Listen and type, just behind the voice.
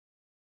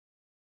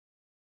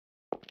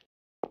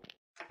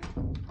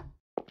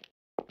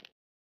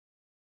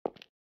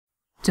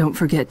Don't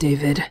forget,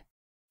 David.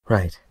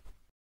 Right.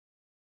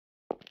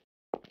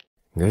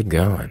 Good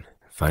going.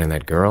 Finding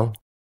that girl?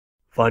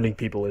 Finding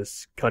people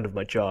is kind of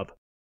my job.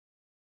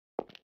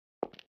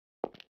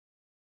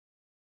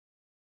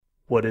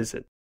 What is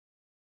it?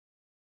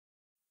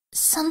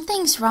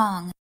 Something's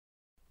wrong.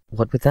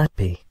 What would that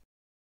be?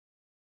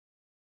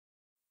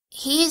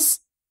 He's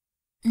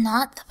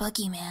not the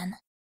boogeyman.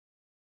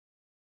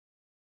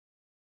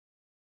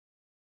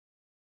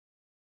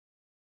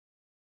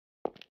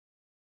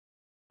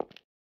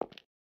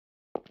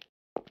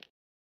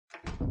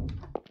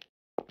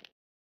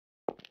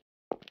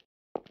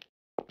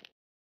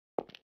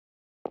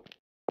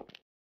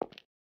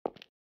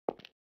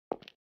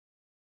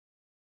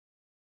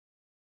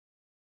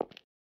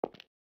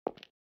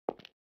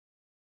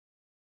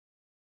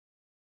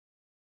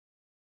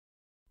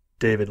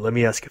 David, let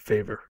me ask a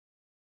favor.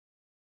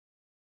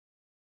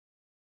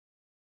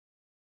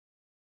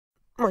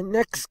 My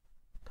neck's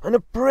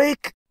gonna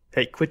break.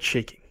 Hey, quit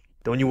shaking.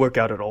 Don't you work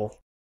out at all?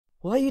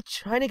 Why are you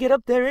trying to get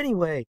up there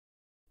anyway?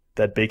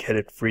 That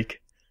big-headed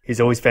freak. He's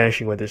always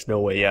vanishing when there's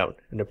no way out,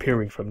 and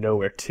appearing from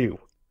nowhere too.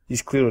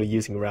 He's clearly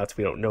using routes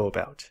we don't know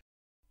about.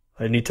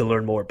 I need to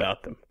learn more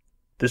about them.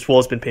 This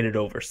wall's been painted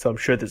over, so I'm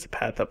sure there's a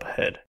path up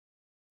ahead.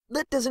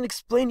 That doesn't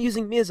explain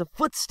using me as a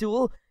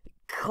footstool.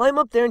 Climb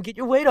up there and get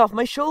your weight off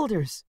my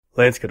shoulders.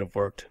 Lance could have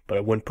worked, but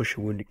I wouldn't push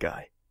a wounded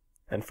guy.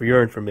 And for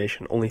your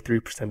information, only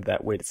 3% of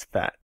that weight is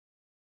fat.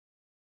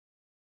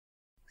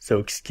 So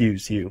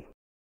excuse you.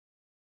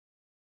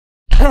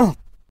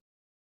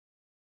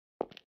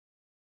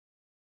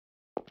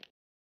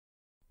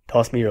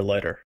 Toss me your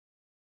lighter.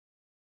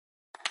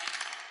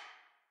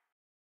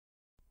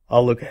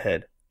 I'll look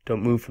ahead.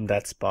 Don't move from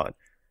that spot.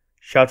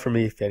 Shout for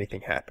me if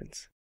anything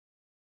happens.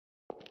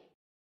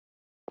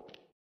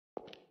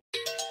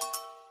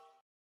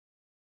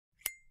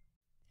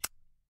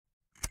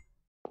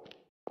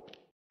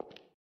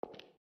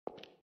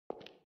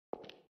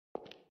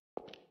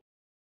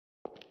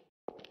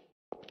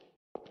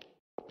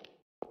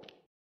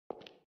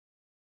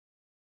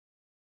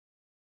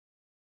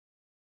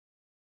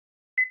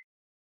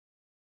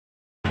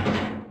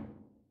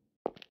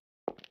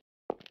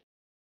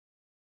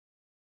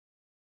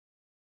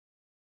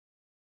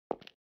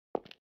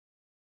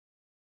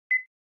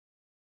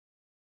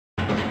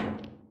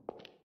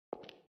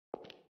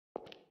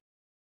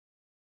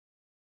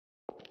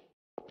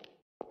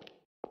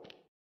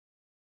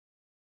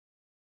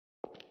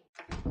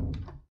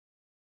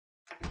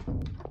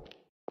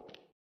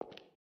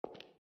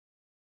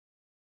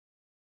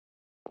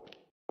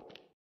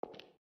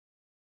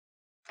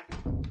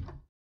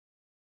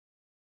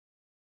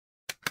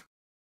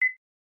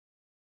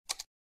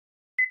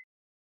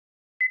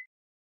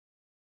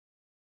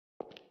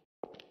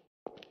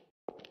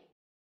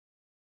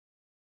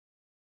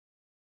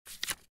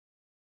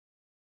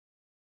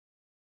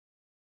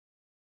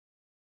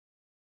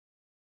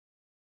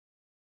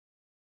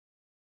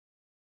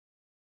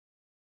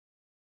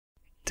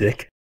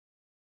 Dick?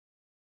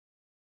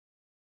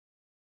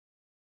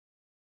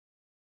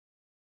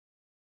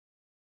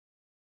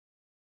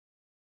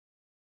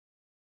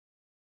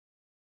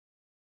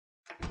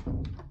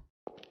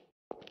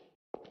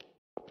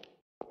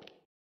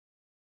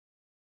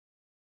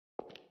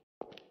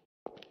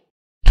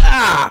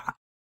 Ah!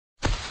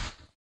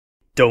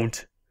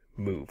 Don't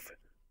move.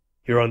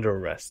 You're under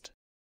arrest.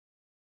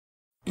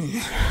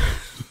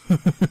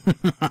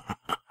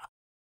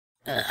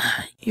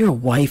 Your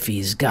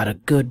wifey's got a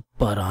good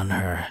butt on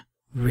her.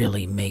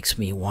 Really makes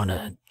me want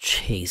to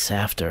chase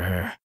after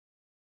her.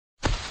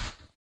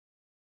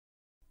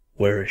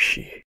 Where is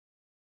she?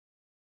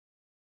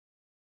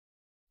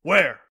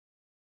 Where?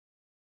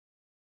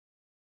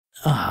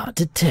 Ah,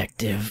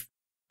 detective.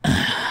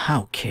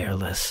 How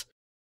careless.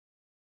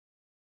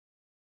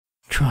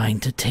 Trying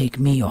to take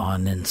me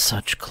on in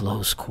such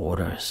close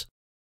quarters.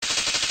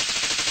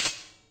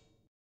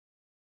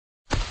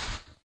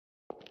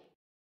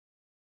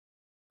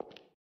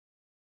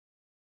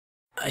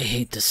 I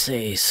hate to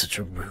say such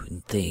a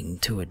rude thing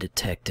to a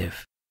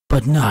detective,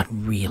 but not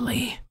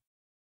really.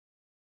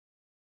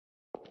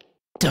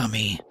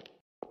 Dummy.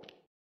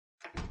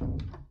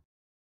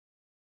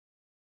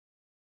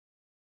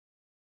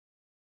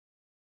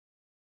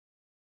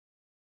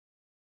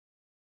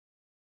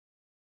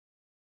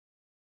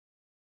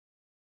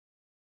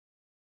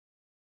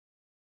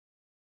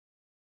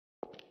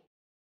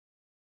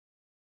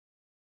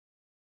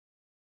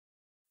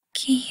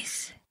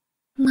 Keith,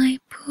 my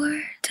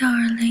poor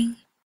darling.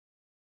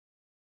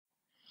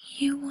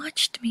 You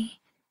watched me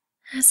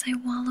as I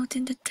wallowed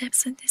in the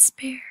depths of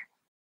despair.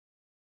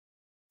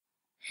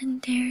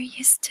 And there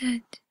you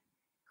stood,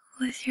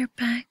 with your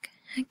back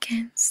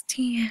against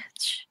the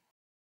edge.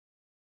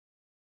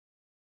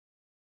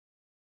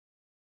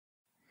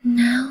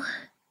 Now,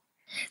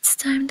 it's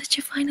time that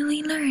you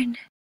finally learn.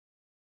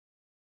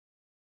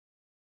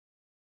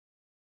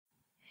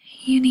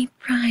 You need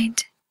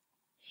pride.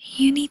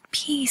 You need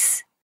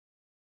peace.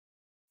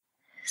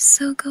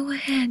 So go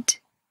ahead,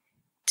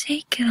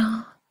 take it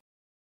all.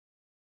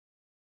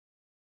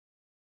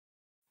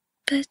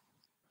 But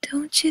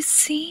Don't you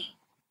see?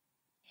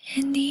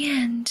 In the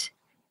end,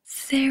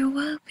 there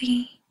will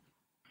be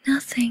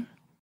nothing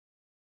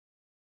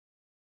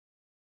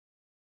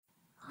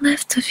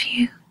left of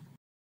you.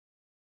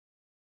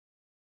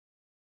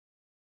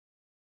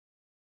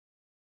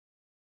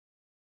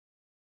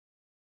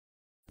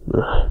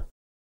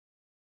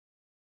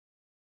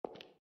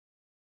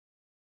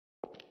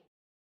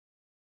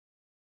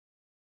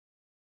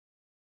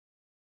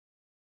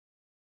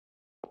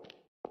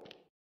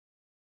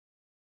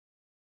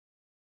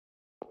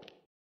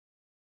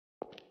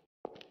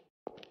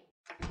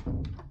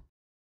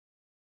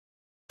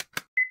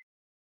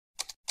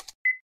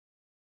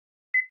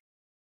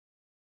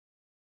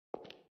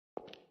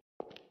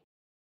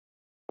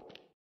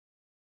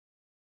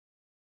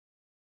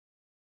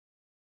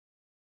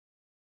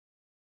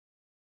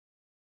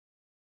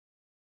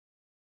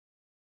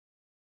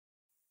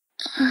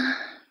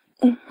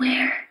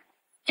 Where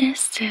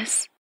is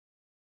this?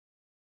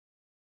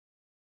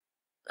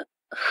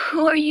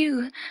 Who are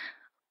you?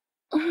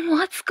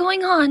 What's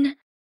going on?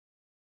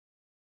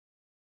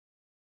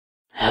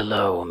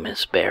 Hello,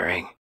 Miss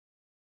Baring.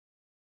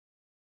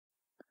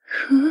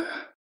 Who?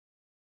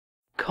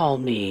 Call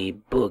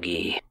me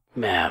Boogie,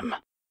 ma'am.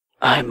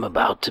 I'm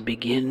about to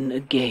begin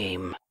a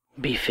game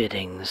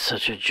befitting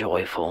such a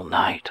joyful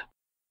night.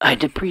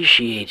 I'd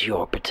appreciate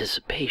your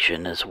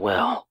participation as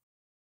well.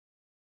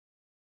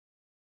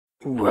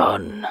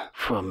 Run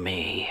from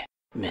me,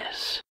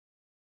 miss.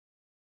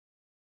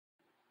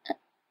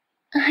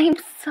 I'm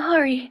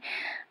sorry.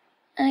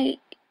 I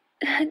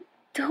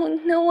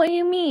don't know what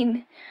you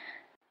mean.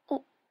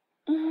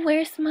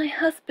 Where's my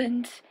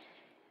husband?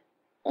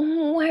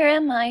 Where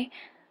am I?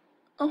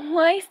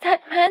 Why is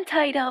that man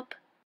tied up?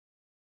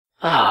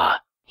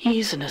 Ah,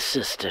 he's an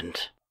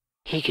assistant.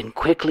 He can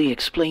quickly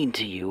explain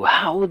to you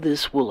how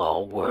this will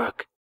all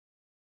work.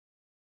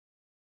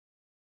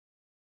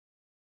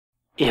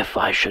 If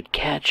I should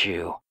catch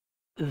you,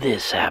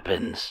 this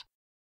happens.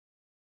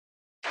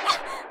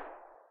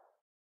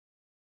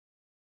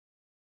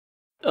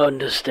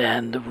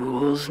 Understand the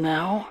rules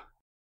now?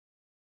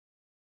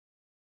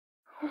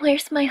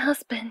 Where's my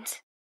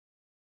husband?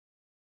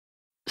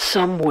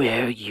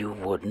 Somewhere you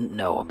wouldn't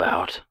know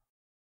about.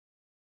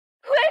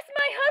 Where's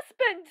my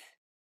husband?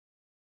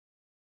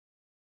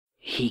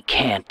 He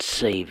can't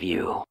save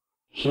you.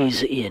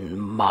 He's in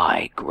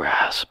my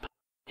grasp.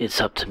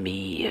 It's up to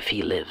me if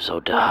he lives or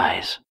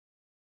dies.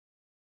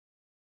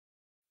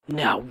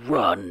 Now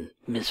run,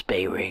 Miss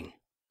Baring.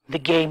 The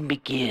game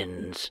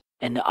begins,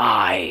 and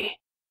I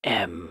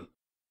am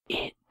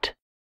it.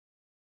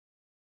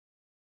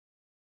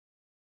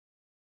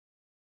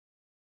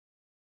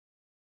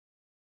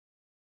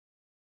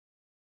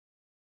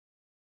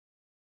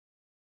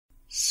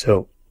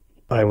 So,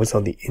 I was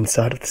on the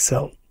inside of the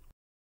cell.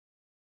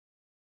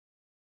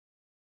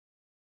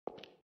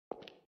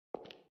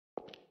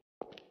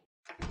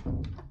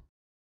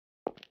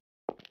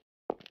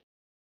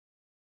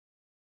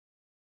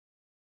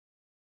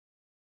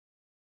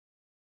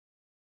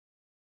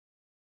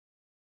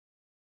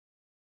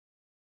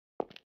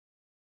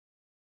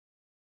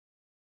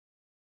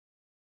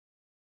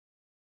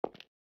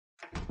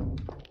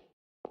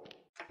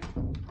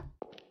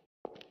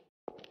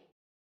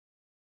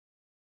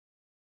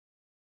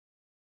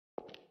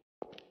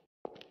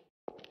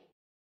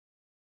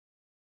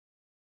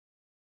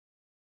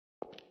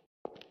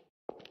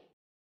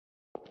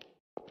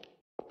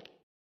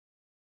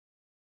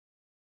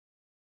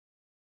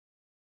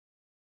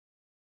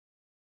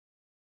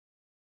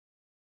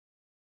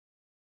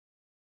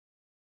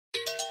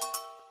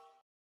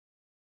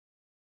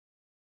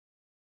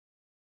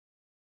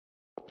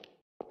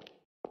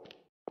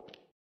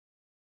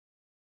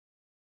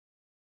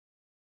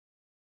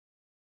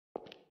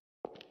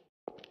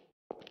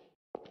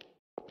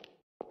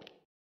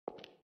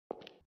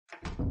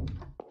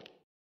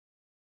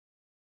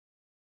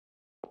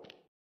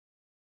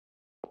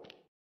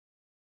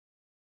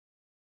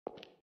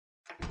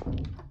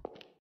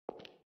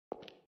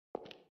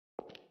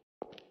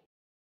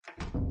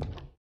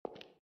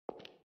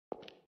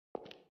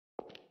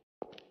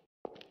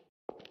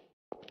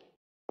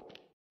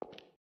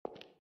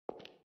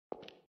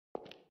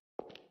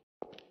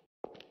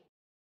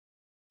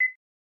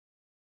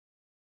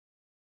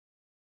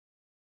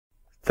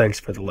 Thanks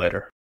for the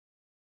letter.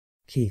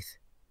 Keith,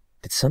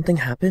 did something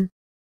happen?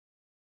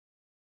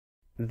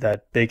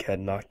 That big head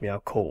knocked me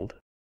out cold.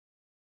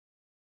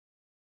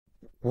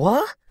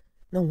 What?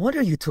 No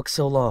wonder you took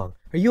so long.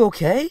 Are you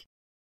okay?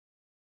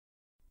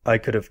 I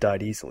could have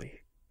died easily,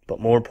 but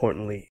more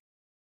importantly,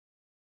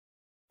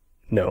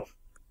 no,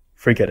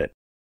 forget it.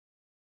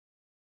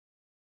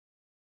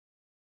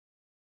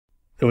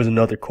 There was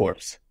another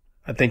corpse.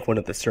 I think one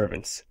of the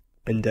servants.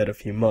 Been dead a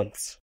few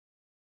months.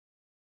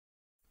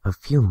 A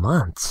few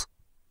months?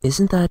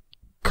 Isn't that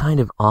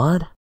kind of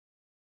odd?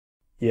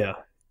 Yeah,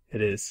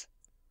 it is.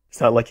 It's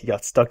not like he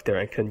got stuck there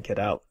and couldn't get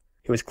out.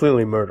 He was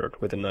clearly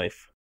murdered with a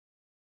knife.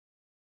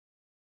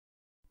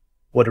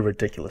 What a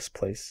ridiculous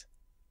place.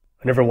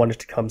 I never wanted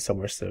to come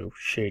somewhere so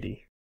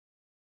shady.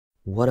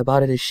 What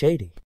about it is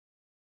shady?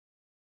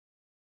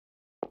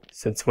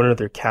 Since when are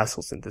there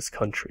castles in this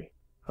country?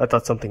 I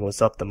thought something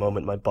was up the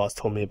moment my boss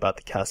told me about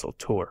the castle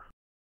tour.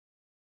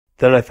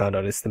 Then I found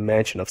out it's the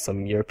mansion of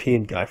some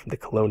European guy from the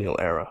colonial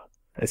era,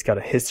 and it's got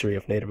a history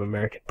of Native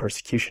American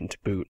persecution to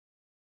boot.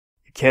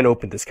 You can't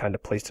open this kind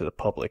of place to the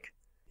public.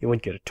 You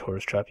wouldn't get a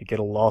tourist trap, you get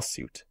a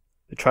lawsuit.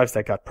 The tribes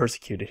that got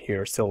persecuted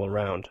here are still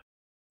around.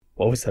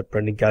 What was that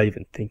Brendan guy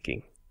even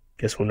thinking?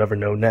 Guess we'll never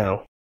know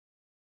now.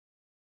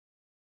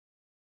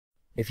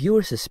 If you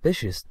were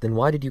suspicious, then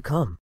why did you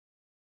come?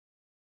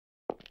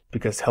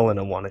 Because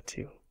Helena wanted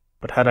to.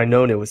 But had I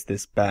known it was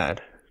this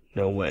bad,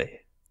 no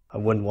way. I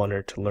wouldn't want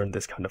her to learn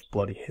this kind of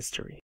bloody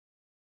history.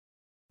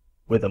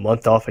 With a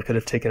month off, I could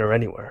have taken her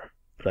anywhere,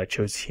 but I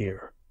chose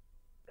here.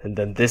 And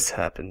then this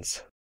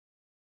happens.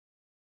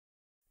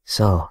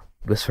 So,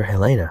 it was for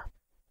Helena.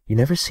 You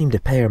never seemed to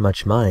pay her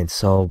much mind,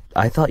 so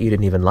I thought you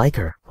didn't even like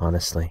her,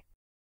 honestly.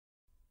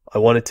 I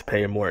wanted to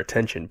pay her more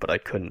attention, but I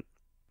couldn't.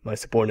 My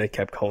subordinate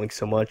kept calling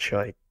so much,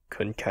 I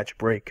couldn't catch a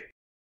break.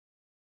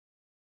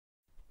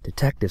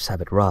 Detectives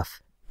have it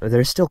rough.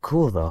 They're still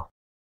cool, though.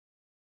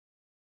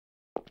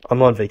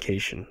 I'm on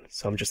vacation,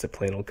 so I'm just a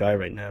plain old guy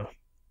right now.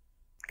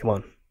 Come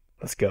on,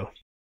 let's go.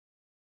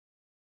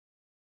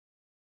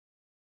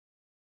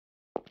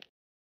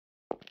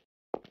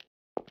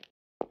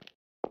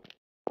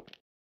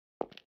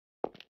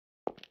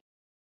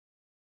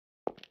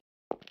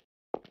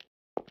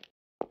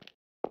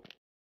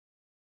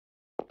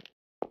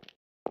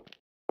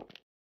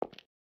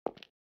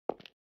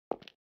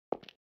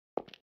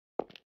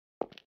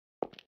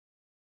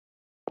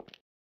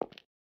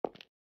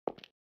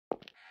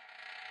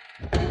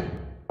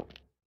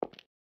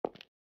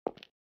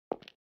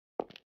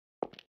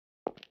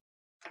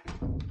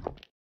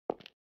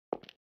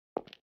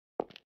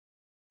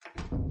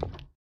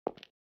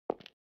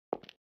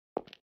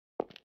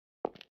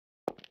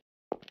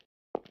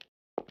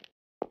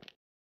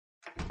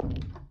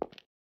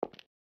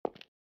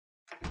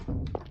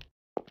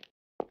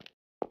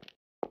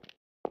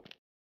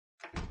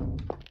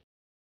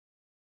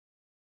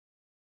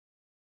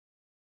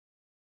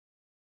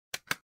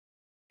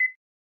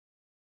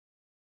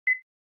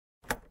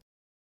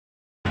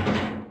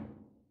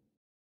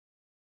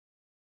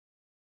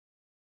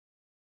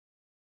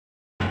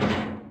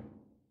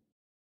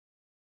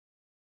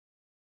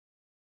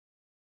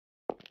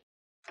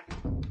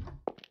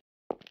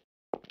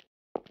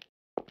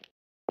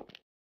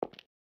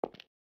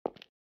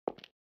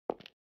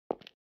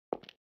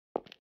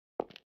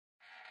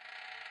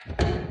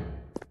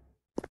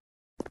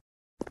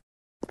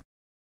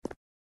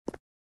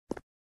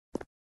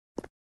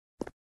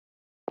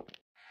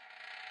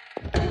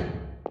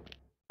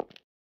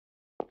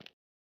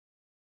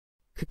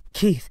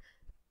 Keith,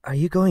 are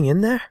you going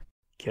in there?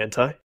 Can't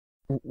I?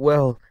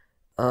 Well,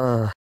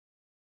 Don't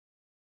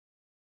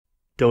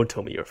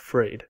tell me you're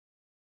afraid.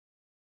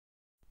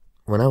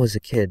 when I was a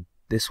kid,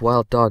 this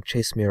wild dog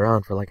chased me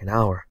around for like an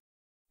hour.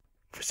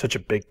 For such a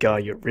big guy,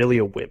 you're really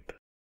a wimp.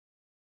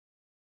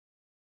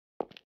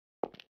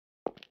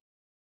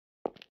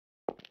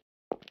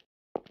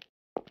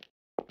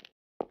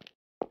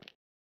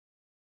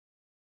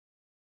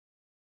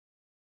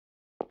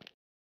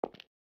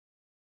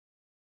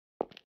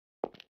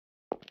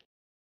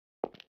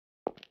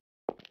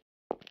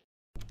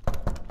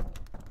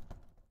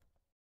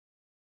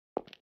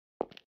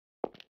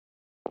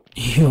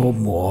 You're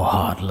more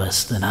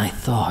heartless than I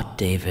thought,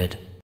 David.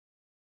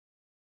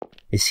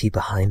 Is he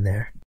behind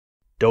there?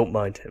 Don't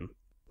mind him.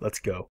 Let's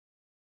go.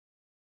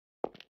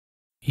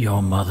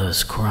 Your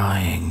mother's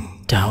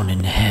crying down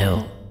in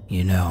hell,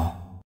 you know.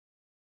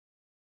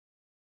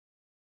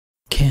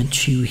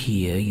 Can't you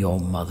hear your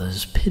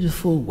mother's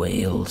pitiful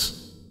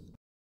wails?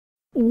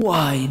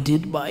 Why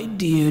did my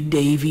dear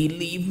Davy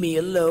leave me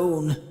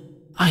alone?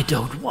 I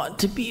don't want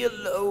to be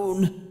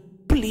alone.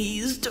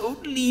 Please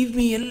don't leave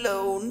me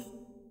alone.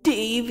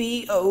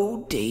 Davy,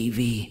 oh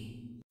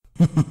Davy.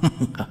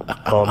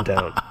 Calm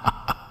down.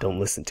 Don't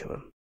listen to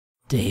him.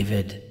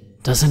 David,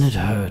 doesn't it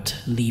hurt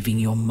leaving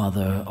your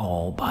mother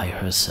all by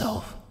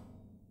herself?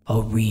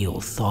 A real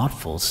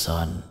thoughtful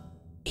son.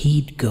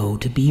 He'd go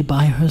to be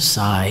by her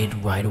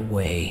side right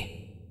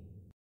away.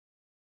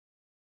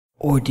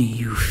 Or do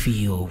you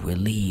feel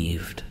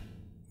relieved?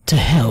 To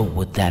hell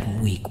with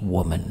that weak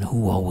woman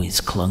who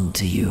always clung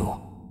to you.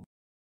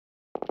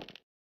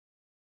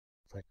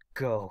 Let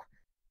go.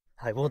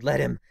 I won't let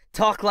him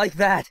talk like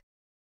that.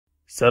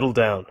 Settle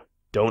down.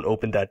 Don't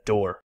open that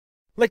door.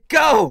 Let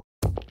go!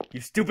 You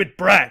stupid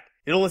brat!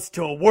 You don't listen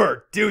to a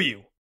word, do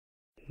you?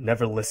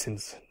 Never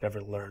listens,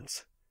 never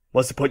learns.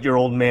 Must have put your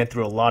old man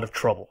through a lot of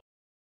trouble.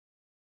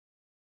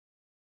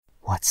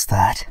 What's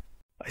that?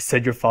 I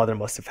said your father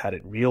must have had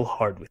it real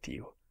hard with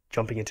you.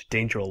 Jumping into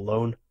danger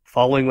alone,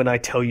 following when I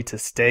tell you to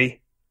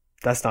stay.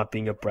 That's not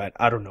being a brat,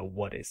 I don't know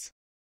what is.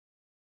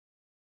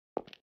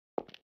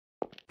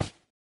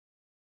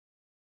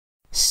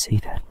 Say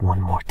that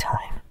one more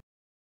time.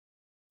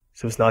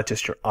 So it's not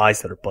just your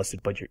eyes that are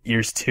busted, but your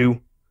ears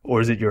too?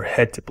 Or is it your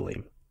head to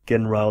blame?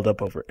 Getting riled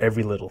up over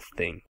every little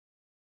thing.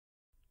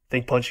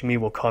 Think punching me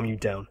will calm you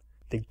down?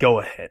 Then go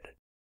ahead.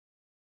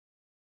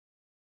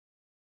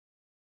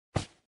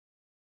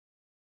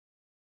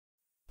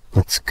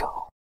 Let's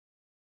go.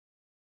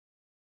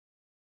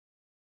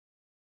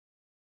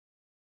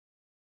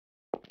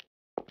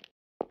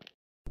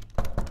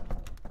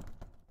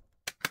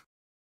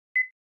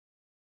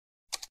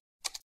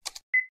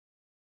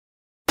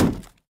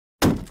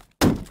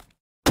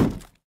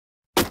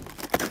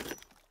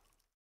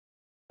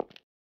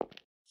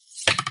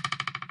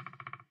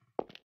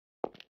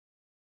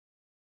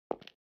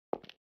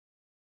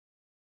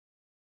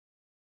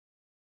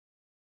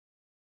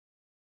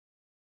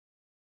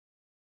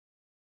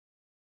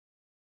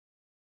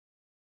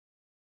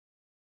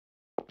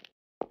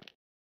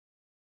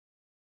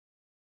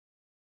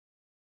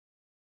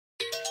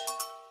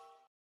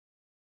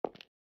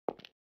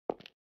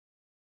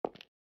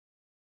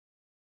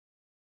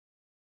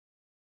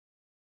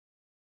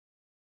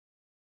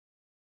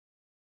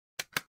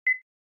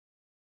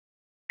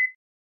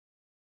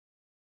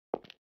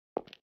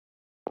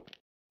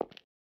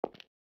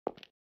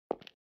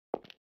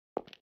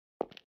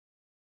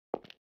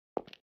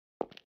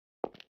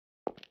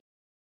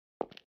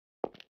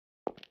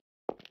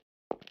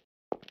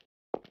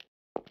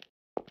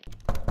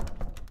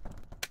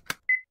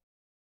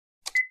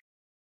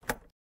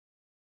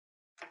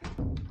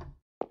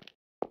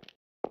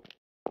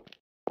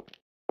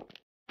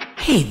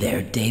 Hey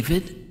there,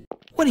 David.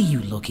 What are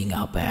you looking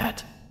up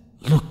at?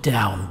 Look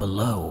down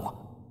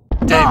below.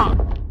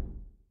 David!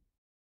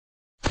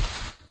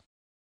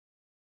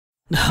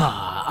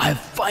 Ah, I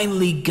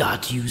finally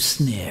got you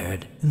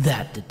snared.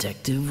 That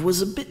detective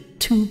was a bit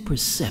too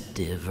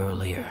perceptive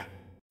earlier.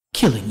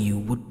 Killing you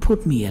would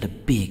put me at a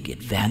big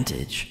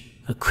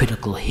advantage. A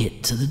critical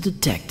hit to the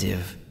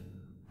detective.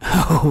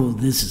 Oh,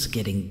 this is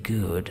getting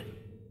good.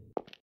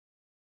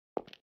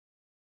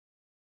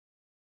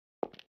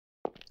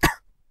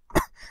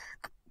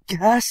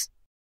 Gas?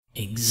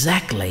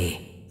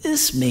 Exactly.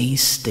 This may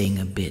sting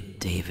a bit,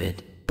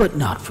 David, but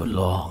not for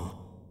long.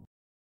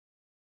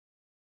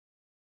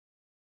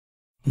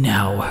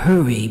 Now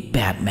hurry,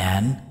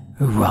 Batman.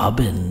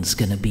 Robin's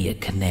gonna be a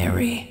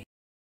canary.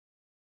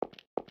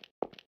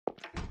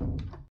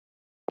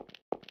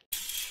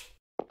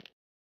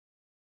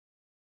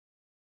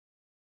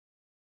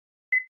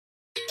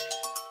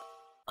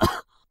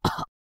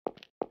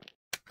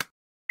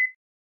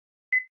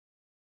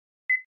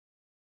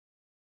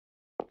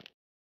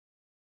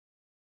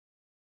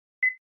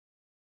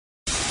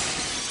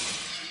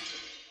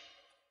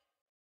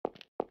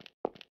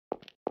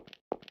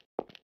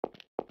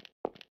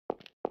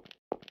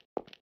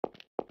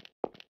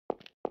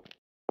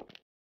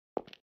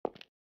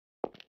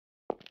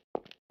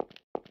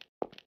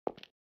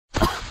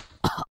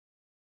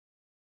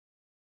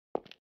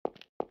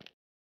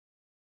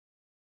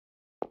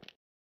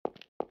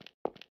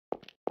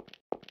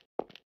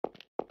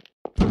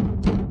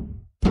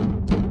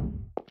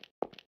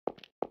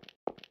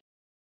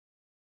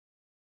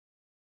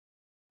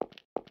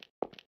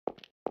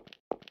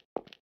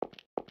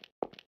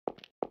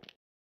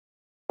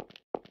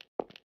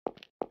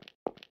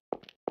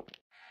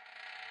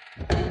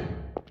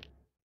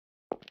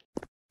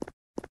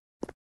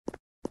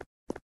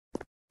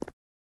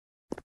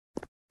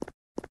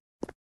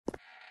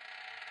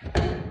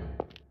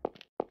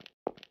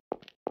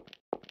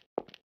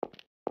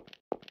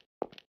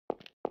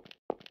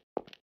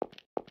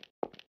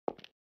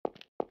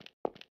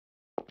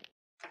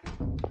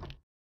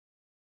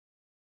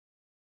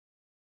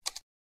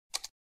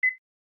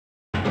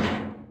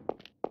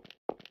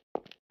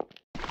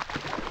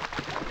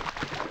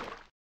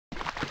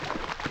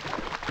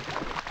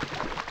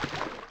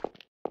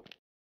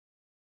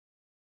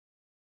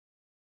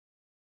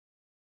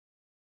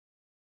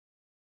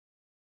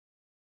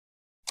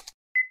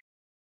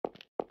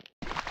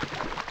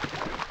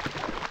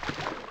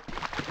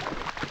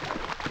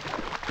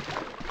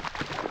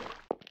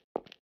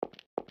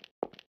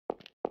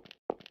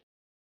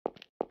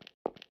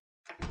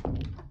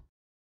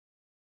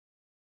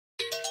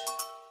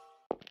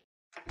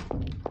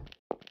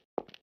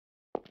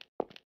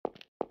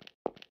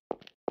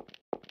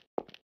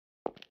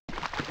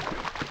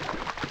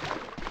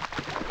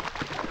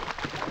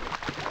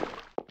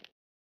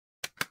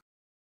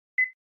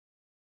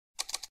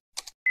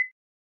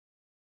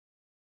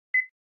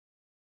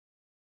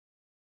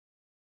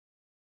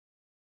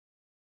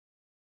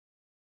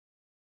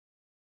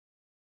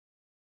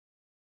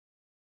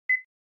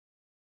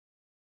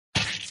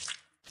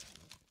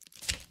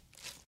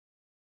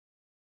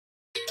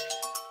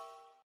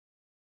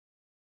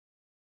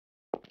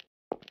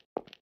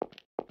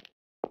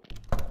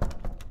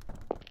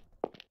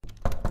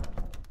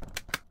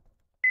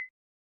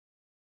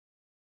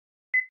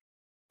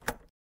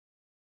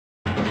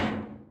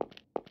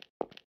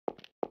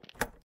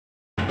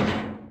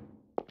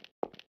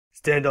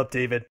 Stand up,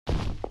 David.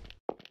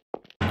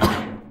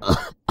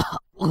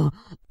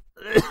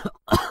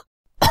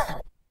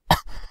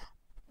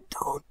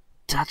 Don't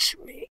touch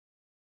me.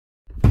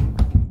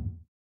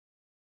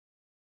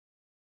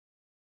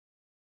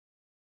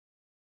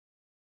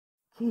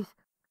 Keith.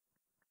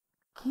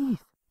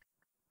 Keith.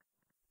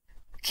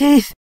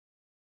 Keith!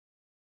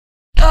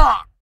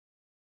 Ah!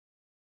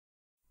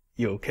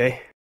 You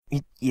okay?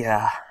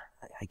 Yeah,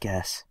 I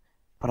guess.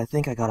 But I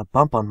think I got a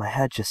bump on my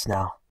head just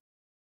now.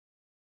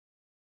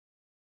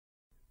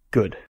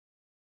 Good.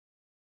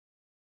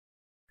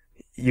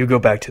 You go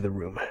back to the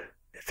room.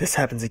 If this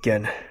happens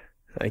again,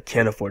 I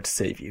can't afford to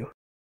save you.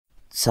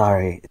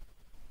 Sorry,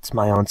 it's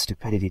my own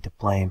stupidity to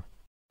blame.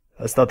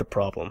 That's not the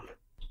problem.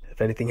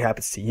 If anything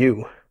happens to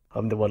you,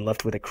 I'm the one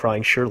left with it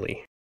crying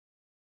Shirley.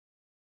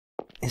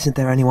 Isn't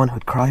there anyone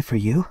who'd cry for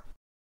you?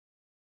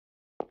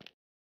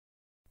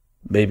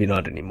 Maybe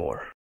not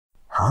anymore.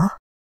 Huh?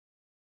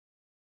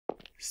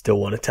 Still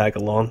want to tag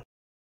along?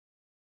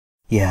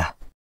 Yeah.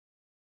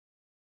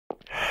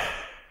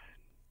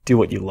 Do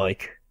what you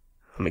like.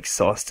 I'm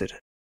exhausted.